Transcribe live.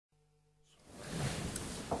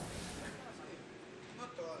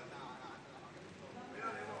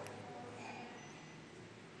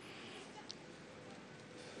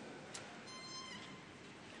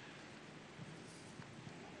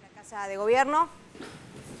Casa de Gobierno.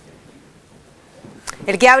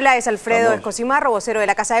 El que habla es Alfredo Escocimarro, vocero de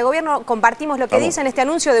la Casa de Gobierno. Compartimos lo que dice en este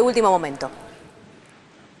anuncio de último momento.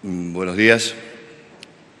 Buenos días.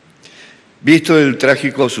 Visto el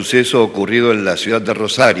trágico suceso ocurrido en la ciudad de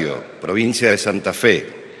Rosario, provincia de Santa Fe,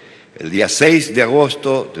 el día 6 de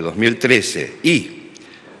agosto de 2013 y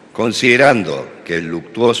considerando que el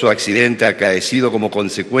luctuoso accidente acaecido como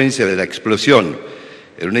consecuencia de la explosión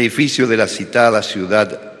en un edificio de la citada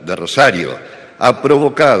ciudad de Rosario ha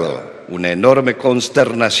provocado una enorme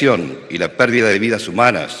consternación y la pérdida de vidas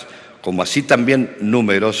humanas, como así también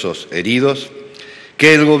numerosos heridos,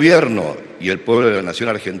 que el Gobierno y el pueblo de la nación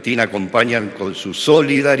argentina acompañan con su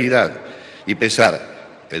solidaridad y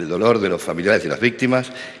pesar el dolor de los familiares de las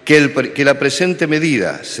víctimas, que la presente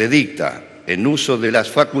medida se dicta en uso de las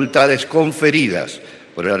facultades conferidas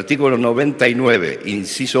por el artículo 99,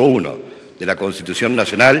 inciso 1 de la Constitución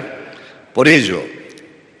Nacional. Por ello,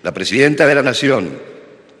 la Presidenta de la Nación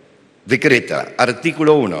decreta,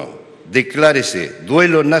 artículo 1, declárese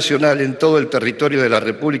duelo nacional en todo el territorio de la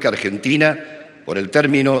República Argentina por el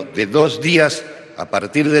término de 2 días a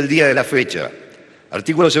partir del día de la fecha.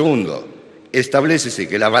 Artículo 2, establécese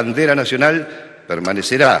que la bandera nacional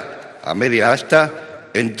permanecerá a media asta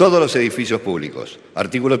en todos los edificios públicos.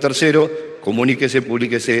 Artículo 3, comuníquese,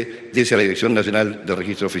 publíquese, dice a la Dirección Nacional de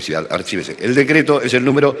Registro Oficial, archívese. El decreto es el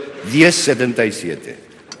número 1077.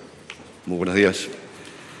 Muy buenos días.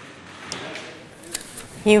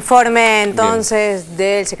 Informe entonces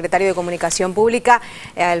del secretario de Comunicación Pública,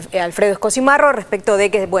 Alfredo Escocimarro, respecto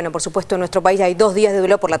de que, bueno, por supuesto en nuestro país hay 2 días de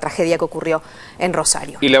duelo por la tragedia que ocurrió en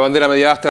Rosario. Y la bandera media asta